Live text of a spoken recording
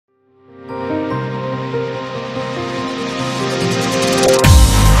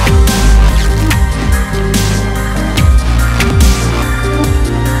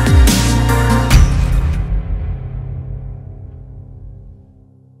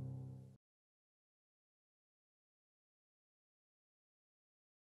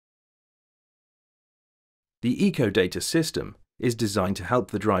The eco-data system is designed to help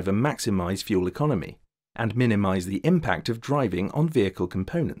the driver maximize fuel economy and minimize the impact of driving on vehicle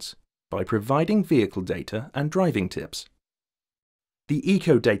components by providing vehicle data and driving tips. The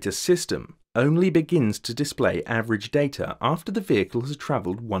eco-data system only begins to display average data after the vehicle has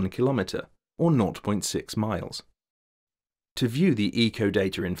travelled 1 kilometre or 0.6 miles. To view the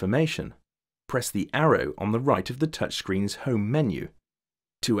eco-data information, press the arrow on the right of the touchscreen's home menu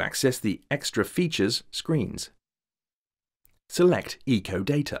to access the Extra Features screens. Select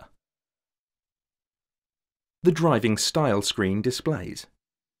Eco-Data. The driving style screen displays.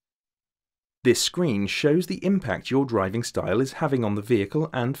 This screen shows the impact your driving style is having on the vehicle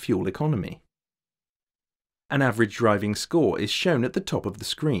and fuel economy. An average driving score is shown at the top of the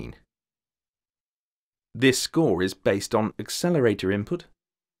screen. This score is based on accelerator input,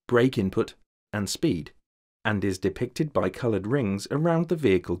 brake input, and speed, and is depicted by coloured rings around the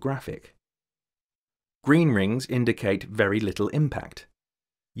vehicle graphic. Green rings indicate very little impact.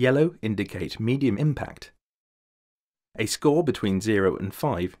 Yellow indicate medium impact. A score between 0 and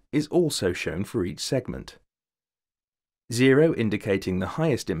 5 is also shown for each segment. 0 indicating the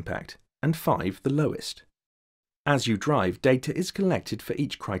highest impact and 5 the lowest. As you drive, data is collected for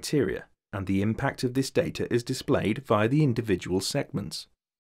each criteria, and the impact of this data is displayed via the individual segments.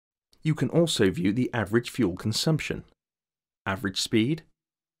 You can also view the average fuel consumption, average speed,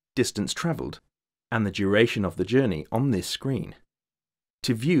 distance travelled, and the duration of the journey on this screen.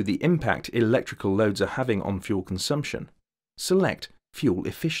 To view the impact electrical loads are having on fuel consumption, select Fuel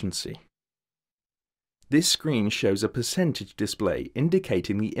Efficiency. This screen shows a percentage display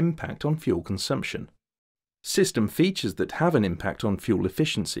indicating the impact on fuel consumption. System features that have an impact on fuel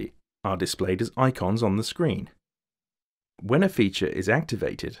efficiency are displayed as icons on the screen. When a feature is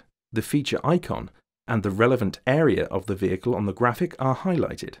activated, the feature icon and the relevant area of the vehicle on the graphic are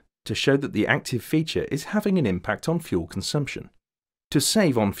highlighted to show that the active feature is having an impact on fuel consumption. To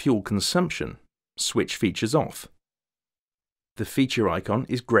save on fuel consumption, switch features off. The feature icon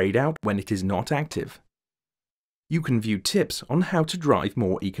is greyed out when it is not active. You can view tips on how to drive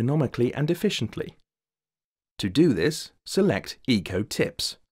more economically and efficiently. To do this, select Eco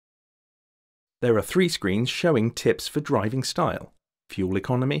Tips. There are 3 screens showing tips for driving style, fuel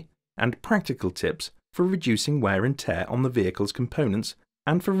economy, and practical tips for reducing wear and tear on the vehicle's components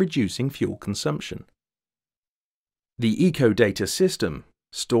and for reducing fuel consumption. The eco-data system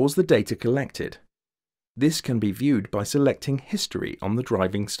stores the data collected. This can be viewed by selecting History on the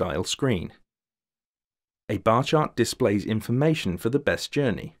driving style screen. A bar chart displays information for the best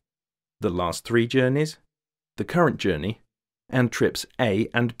journey, the last 3 journeys, the current journey, and trips A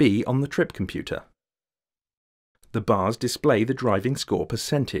and B on the trip computer. The bars display the driving score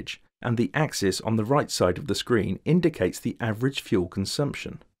percentage, and the axis on the right side of the screen indicates the average fuel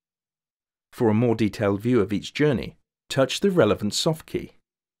consumption. For a more detailed view of each journey, touch the relevant soft key.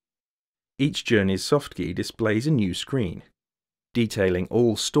 Each journey's soft key displays a new screen, detailing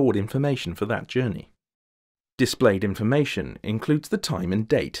all stored information for that journey. Displayed information includes the time and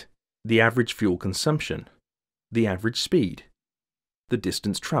date, the average fuel consumption, the average speed, the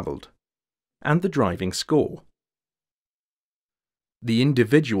distance travelled, and the driving score. The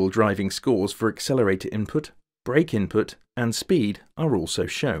individual driving scores for accelerator input, brake input, and speed are also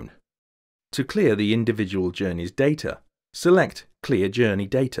shown. To clear the individual journey's data, select Clear Journey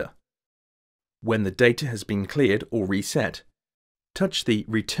Data. When the data has been cleared or reset, touch the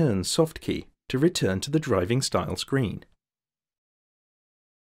Return soft key to return to the driving style screen.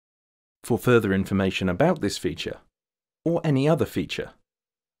 For further information about this feature, or any other feature,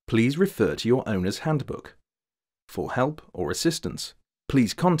 please refer to your owner's handbook. For help or assistance,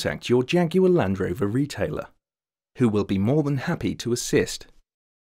 please contact your Jaguar Land Rover retailer, who will be more than happy to assist.